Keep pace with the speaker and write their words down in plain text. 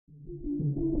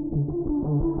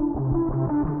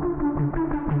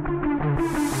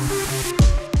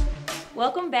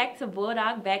Welcome back to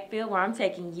Bulldog Backfield, where I'm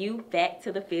taking you back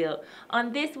to the field.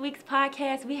 On this week's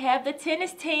podcast, we have the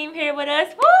tennis team here with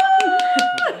us.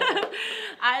 Woo!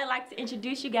 I'd like to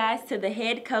introduce you guys to the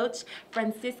head coach,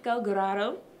 Francisco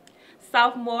Guerrero,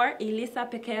 sophomore Elisa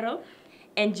Pequero,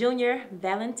 and junior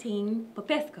Valentin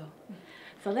Popesco.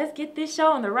 So let's get this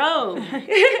show on the road.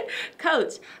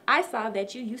 Coach, I saw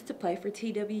that you used to play for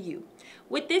TWU.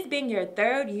 With this being your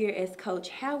third year as coach,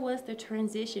 how was the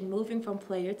transition moving from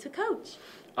player to coach?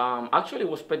 Actually, it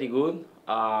was pretty good.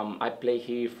 I played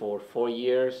here for 4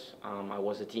 years. I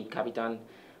was the team captain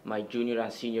my junior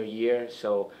and senior year,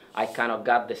 so I kind of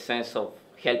got the sense of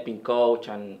helping coach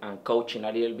and coaching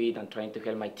a little bit and trying to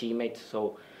help my teammates.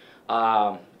 So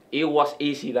it was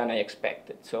easier than I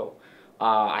expected. So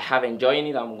I have enjoyed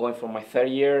it. I'm going for my third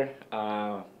year.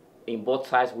 In both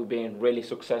sides, we've been really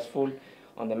successful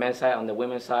on the men's side, on the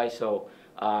women's side. So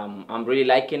I'm really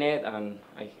liking it, and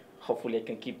hopefully I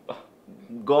can keep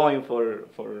going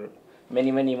for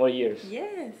many more years.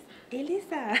 Yes,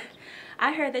 Elisa,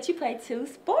 I heard that you play 2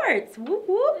 sports. Whoop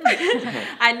whoop.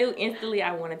 I knew instantly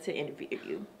I wanted to interview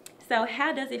you. So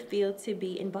how does it feel to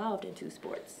be involved in 2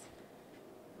 sports?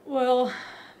 Well,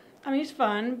 I mean, it's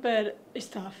fun, but it's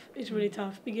tough. It's really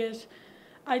tough because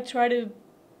I try to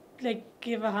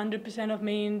give 100% of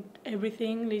me in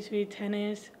everything, literally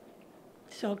tennis,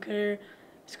 soccer,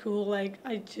 school.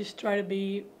 I just try to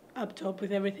be up top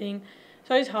with everything.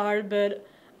 So it's hard, but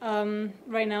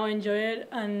right now I enjoy it,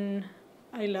 and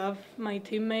I love my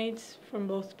teammates from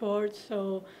both sports.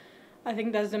 So I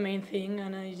think that's the main thing,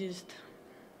 and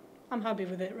I'm happy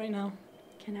with it right now.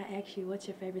 Can I ask you, what's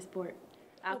your favorite sport?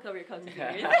 I'll cover your coaching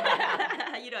years.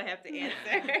 You don't have to answer.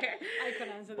 I could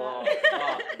answer that.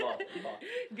 Both.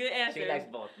 Good answer. She likes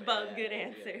both. Both, good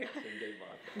answer.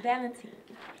 Yeah. Valentin,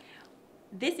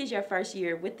 this is your first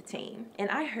year with the team, and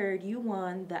I heard you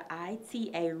won the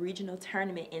ITA regional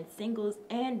tournament in singles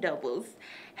and doubles.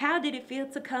 How did it feel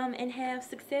to come and have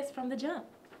success from the jump?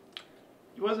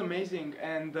 It was amazing,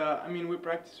 and we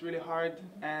practiced really hard,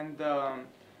 and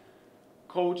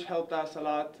coach helped us a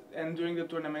lot, and during the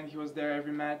tournament he was there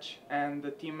every match, and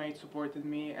the teammates supported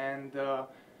me, and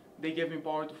they gave me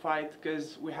power to fight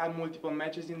because we had multiple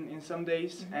matches in some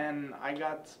days, and I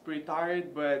got pretty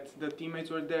tired, but the teammates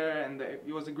were there, and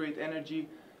it was a great energy,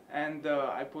 and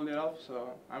I pulled it off,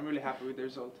 so I'm really happy with the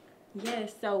result.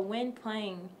 Yes, so when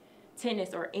playing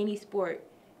tennis or any sport,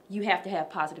 you have to have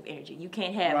positive energy. You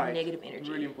can't have negative energy.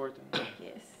 Really important.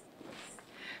 Yes.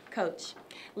 Coach,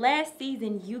 last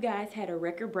season you guys had a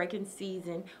record-breaking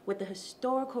season with the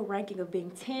historical ranking of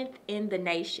being 10th in the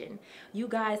nation. You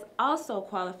guys also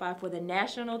qualified for the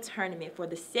national tournament for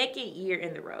the 2nd year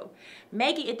in a row,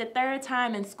 making it the 3rd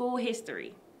time in school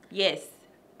history. Yes,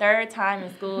 3rd time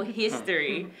in school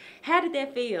history. How did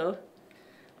that feel?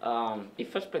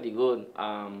 It feels pretty good.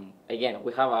 Again,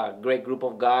 we have a great group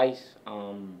of guys.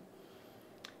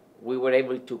 We were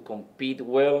able to compete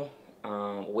well.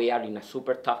 We are in a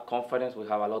super tough conference. We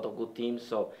have a lot of good teams,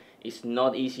 so it's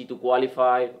not easy to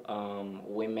qualify.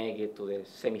 We make it to the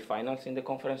semifinals in the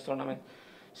conference tournament.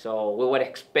 So we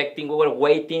were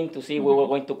waiting to see if we were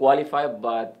going to qualify,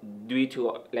 but due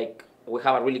to we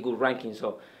have a really good ranking,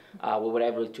 so we were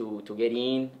able to get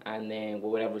in, and then we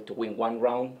were able to win 1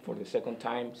 round for the 2nd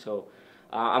time. So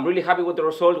I'm really happy with the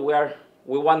result.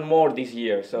 We want more this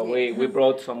year, so we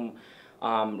brought some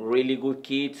really good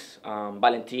kids,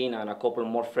 Valentin and a couple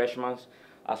more freshmen.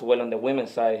 As well on the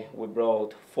women's side, we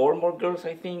brought 4 more girls,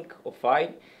 I think, or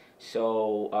 5.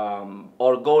 So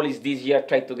our goal is this year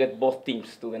try to get both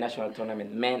teams to the national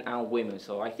tournament, men and women.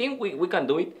 So I think we can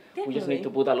do it. Definitely. We just need to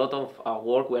put a lot of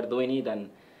work. We are doing it, and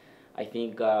I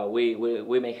think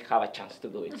we may have a chance to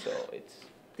do it. So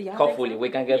hopefully we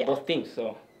can get both teams.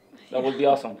 So that would be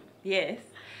awesome. Yes.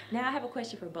 Now I have a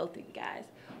question for both of you guys.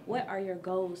 What are your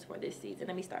goals for this season?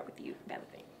 Let me start with you,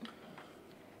 Valentin.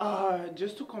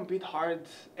 Just to compete hard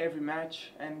every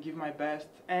match and give my best.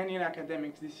 And in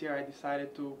academics this year I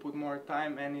decided to put more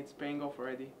time, and it's paying off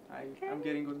already. I'm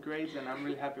getting good grades, and I'm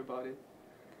really happy about it.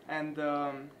 And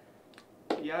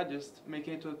just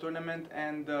making it to the tournament,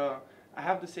 and I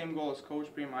have the same goal as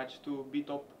coach pretty much, to be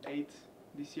top 8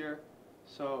 this year.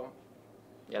 So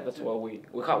yeah, that's what we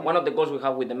have. One of the goals we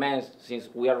have with the men, since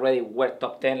we already were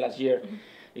top 10 last year,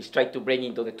 is try to break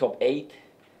into the top 8.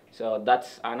 So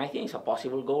and I think it's a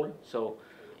possible goal. So,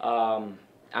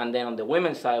 and then on the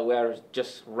women's side, we are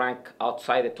just ranked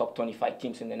outside the top 25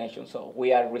 teams in the nation. So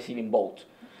we are receiving both.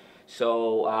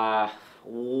 So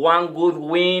 1 good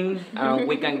win, and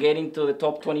we can get into the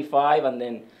top 25. And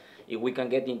then if we can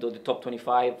get into the top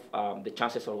 25, the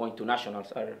chances of going to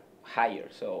nationals are higher.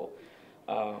 So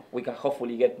we can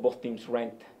hopefully get both teams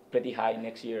ranked pretty high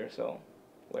next year. So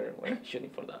we're shooting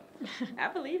for that. I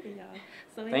believe in y'all.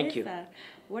 So Thank you. Elisa,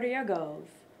 what are your goals?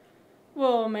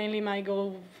 Well, mainly my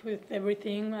goal with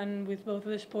everything and with both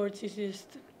of the sports is just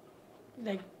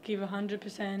like give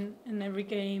 100% in every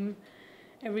game,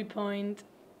 every point,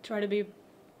 try to be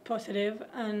positive,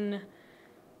 and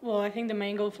well, I think the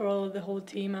main goal for all of the whole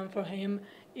team and for him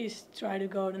is try to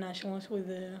go to nationals with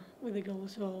the goal.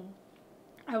 So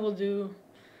I will do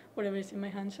whatever is in my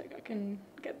hands so I can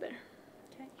get there.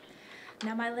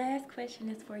 Now, my last question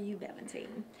is for you,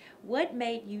 Valentine. What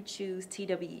made you choose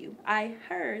TWU? I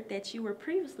heard that you were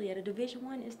previously at a Division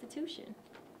I institution.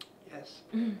 Yes.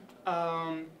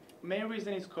 Main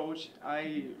reason is coach.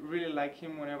 I really like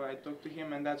him whenever I talk to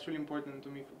him, and that's really important to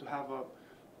me to have a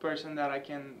person that I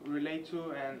can relate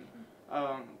to, and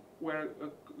where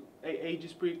age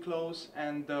is pretty close,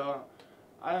 and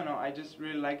I don't know, I just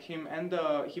really like him, and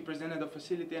he presented the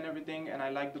facility and everything, and I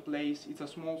like the place. It's a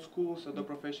small school, so the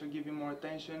professor give him more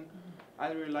attention.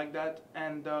 I really like that,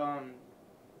 and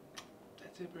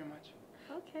that's it pretty much.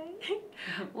 Okay.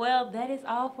 Well, that is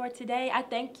all for today. I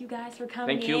thank you guys for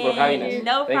coming in. Thank you for having us.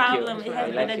 No Thank problem. you. It has I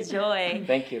been like a it. joy.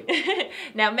 Thank you.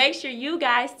 Now, make sure you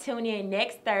guys tune in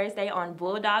next Thursday on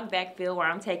Bulldog Backfield, where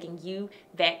I'm taking you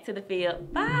back to the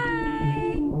field. Bye.